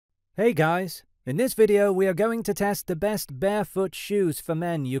Hey guys, in this video we are going to test the best barefoot shoes for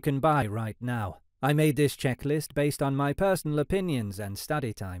men you can buy right now. I made this checklist based on my personal opinions and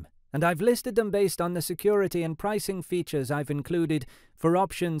study time, and I've listed them based on the security and pricing features I've included for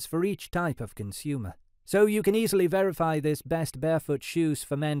options for each type of consumer. So you can easily verify this best barefoot shoes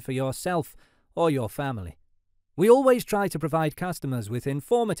for men for yourself or your family. We always try to provide customers with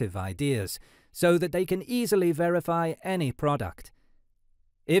informative ideas so that they can easily verify any product.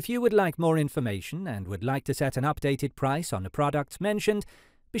 If you would like more information and would like to set an updated price on the products mentioned,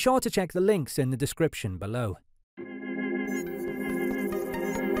 be sure to check the links in the description below.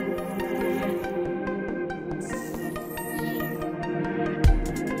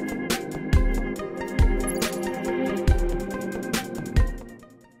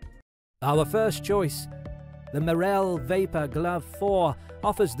 Our first choice, the Merrell Vapor Glove 4,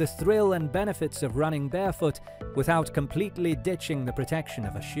 offers the thrill and benefits of running barefoot without completely ditching the protection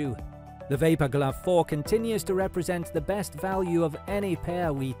of a shoe. The Vapor Glove 4 continues to represent the best value of any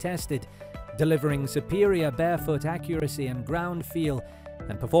pair we tested, delivering superior barefoot accuracy and ground feel,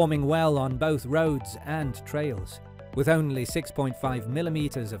 and performing well on both roads and trails. With only 6.5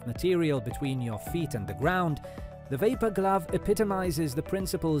 millimeters of material between your feet and the ground, the Vapor Glove epitomizes the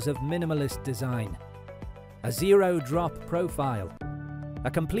principles of minimalist design. A zero-drop profile, a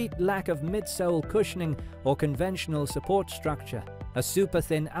complete lack of midsole cushioning or conventional support structure, a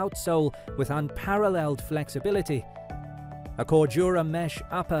super-thin outsole with unparalleled flexibility, a Cordura mesh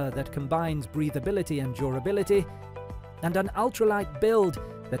upper that combines breathability and durability, and an ultralight build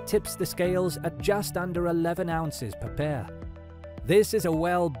that tips the scales at just under 11 ounces per pair. This is a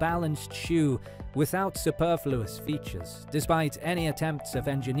well-balanced shoe without superfluous features, despite any attempts of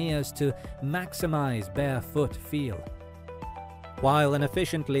engineers to maximize barefoot feel. While an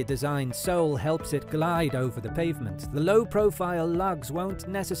efficiently designed sole helps it glide over the pavement, the low-profile lugs won't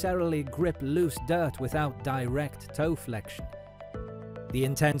necessarily grip loose dirt without direct toe flexion. The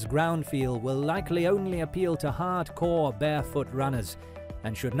intense ground feel will likely only appeal to hardcore barefoot runners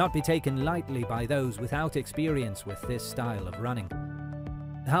and should not be taken lightly by those without experience with this style of running.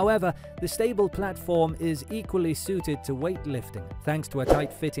 However, the stable platform is equally suited to weightlifting thanks to a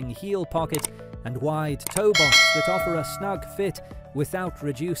tight-fitting heel pocket and wide toe box that offer a snug fit without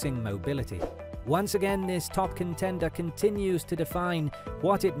reducing mobility. Once again, this top contender continues to define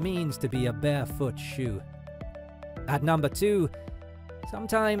what it means to be a barefoot shoe. At number 2,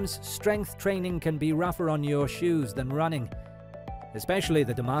 sometimes strength training can be rougher on your shoes than running, especially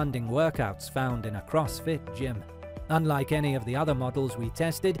the demanding workouts found in a CrossFit gym. Unlike any of the other models we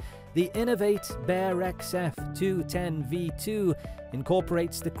tested, the Innovate Bare XF 210 V2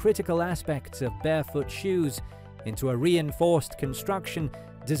 incorporates the critical aspects of barefoot shoes into a reinforced construction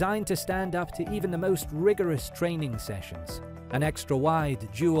designed to stand up to even the most rigorous training sessions. An extra-wide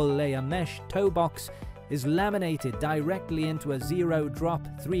dual-layer mesh toe box is laminated directly into a zero-drop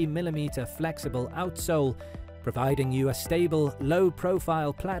 3mm flexible outsole, providing you a stable,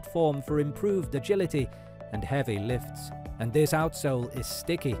 low-profile platform for improved agility and heavy lifts. And this outsole is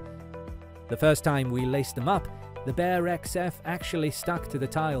sticky. The first time we laced them up, the Bare XF actually stuck to the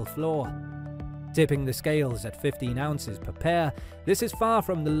tile floor. Tipping the scales at 15 ounces per pair, this is far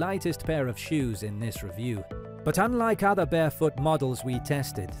from the lightest pair of shoes in this review. But unlike other barefoot models we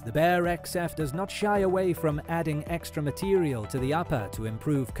tested, the Bare XF does not shy away from adding extra material to the upper to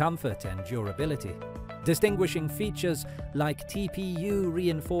improve comfort and durability. Distinguishing features like TPU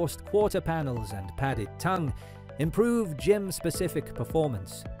reinforced quarter panels and padded tongue improve gym-specific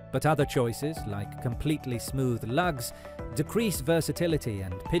performance, but other choices like completely smooth lugs decrease versatility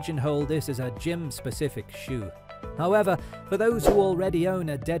and pigeonhole this as a gym-specific shoe. However, for those who already own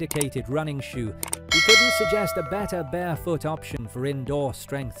a dedicated running shoe, we couldn't suggest a better barefoot option for indoor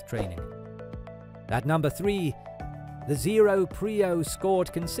strength training. At number 3, the Shoes Prio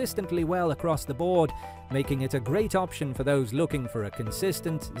scored consistently well across the board, making it a great option for those looking for a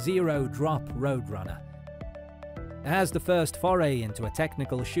consistent, zero-drop road runner. As the first foray into a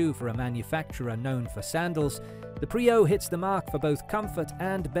technical shoe for a manufacturer known for sandals, the Prio hits the mark for both comfort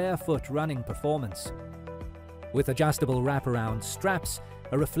and barefoot running performance. With adjustable wraparound straps,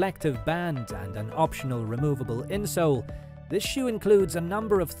 a reflective band, and an optional removable insole, this shoe includes a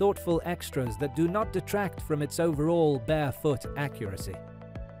number of thoughtful extras that do not detract from its overall barefoot accuracy.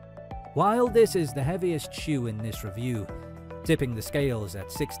 While this is the heaviest shoe in this review, tipping the scales at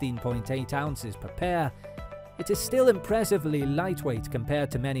 16.8 ounces per pair, it is still impressively lightweight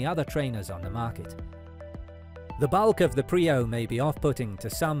compared to many other trainers on the market. The bulk of the Prio may be off-putting to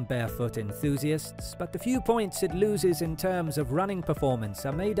some barefoot enthusiasts, but the few points it loses in terms of running performance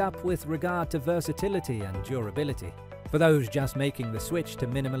are made up with regard to versatility and durability. For those just making the switch to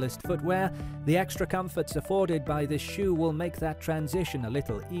minimalist footwear, the extra comforts afforded by this shoe will make that transition a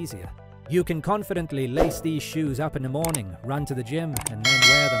little easier. You can confidently lace these shoes up in the morning, run to the gym, and then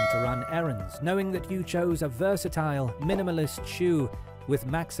wear them to run errands, knowing that you chose a versatile, minimalist shoe with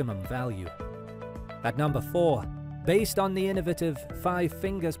maximum value. At number 4, based on the innovative 5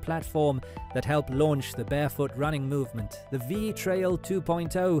 Fingers platform that helped launch the barefoot running movement, the V-Trail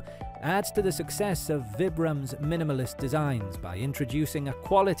 2.0 adds to the success of Vibram's minimalist designs by introducing a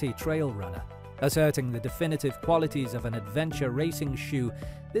quality trail runner. Asserting the definitive qualities of an adventure racing shoe,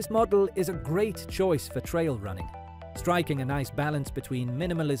 this model is a great choice for trail running. Striking a nice balance between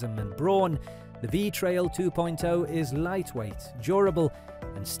minimalism and brawn, the V-Trail 2.0 is lightweight, durable,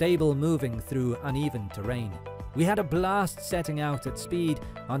 and stable moving through uneven terrain. We had a blast setting out at speed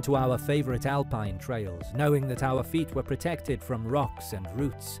onto our favorite alpine trails, knowing that our feet were protected from rocks and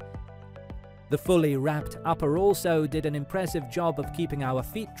roots. The fully wrapped upper also did an impressive job of keeping our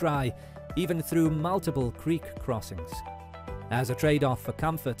feet dry, even through multiple creek crossings. As a trade-off for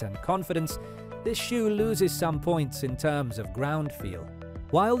comfort and confidence, this shoe loses some points in terms of ground feel.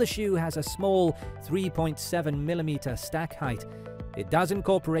 While the shoe has a small 3.7mm stack height, it does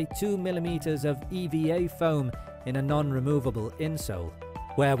incorporate 2mm of EVA foam in a non-removable insole.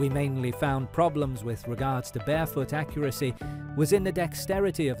 Where we mainly found problems with regards to barefoot accuracy was in the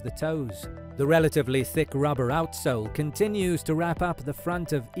dexterity of the toes. The relatively thick rubber outsole continues to wrap up the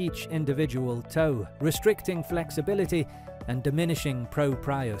front of each individual toe, restricting flexibility and diminishing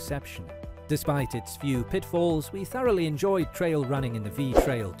proprioception. Despite its few pitfalls, we thoroughly enjoyed trail running in the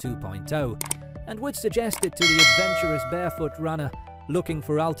V-Trail 2.0 and would suggest it to the adventurous barefoot runner looking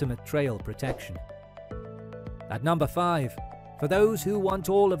for ultimate trail protection. At number 5, for those who want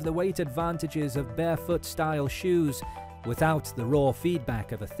all of the weight advantages of barefoot-style shoes without the raw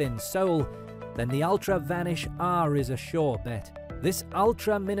feedback of a thin sole, then the Ultra Vanish R is a sure bet. This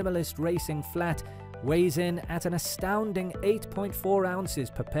ultra-minimalist racing flat weighs in at an astounding 8.4 ounces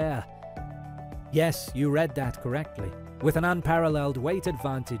per pair. Yes, you read that correctly. With an unparalleled weight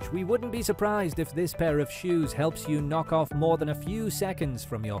advantage, we wouldn't be surprised if this pair of shoes helps you knock off more than a few seconds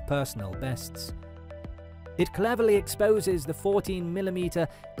from your personal bests. It cleverly exposes the 14mm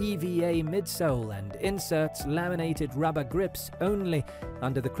EVA midsole and inserts laminated rubber grips only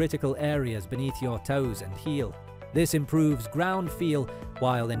under the critical areas beneath your toes and heel. This improves ground feel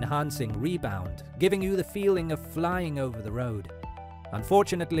while enhancing rebound, giving you the feeling of flying over the road.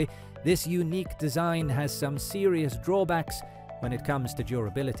 Unfortunately, this unique design has some serious drawbacks when it comes to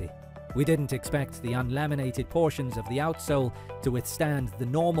durability. We didn't expect the unlaminated portions of the outsole to withstand the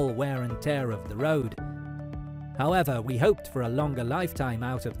normal wear and tear of the road. However, we hoped for a longer lifetime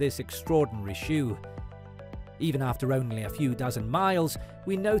out of this extraordinary shoe. Even after only a few dozen miles,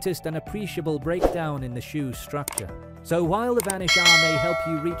 we noticed an appreciable breakdown in the shoe's structure. So while the Vanish R may help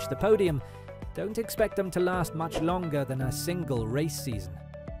you reach the podium, don't expect them to last much longer than a single race season.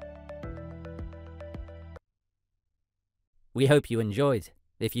 We hope you enjoyed.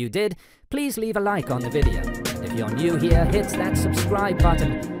 If you did, please leave a like on the video. If you're new here, hit that subscribe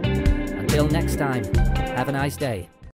button. Until next time, have a nice day.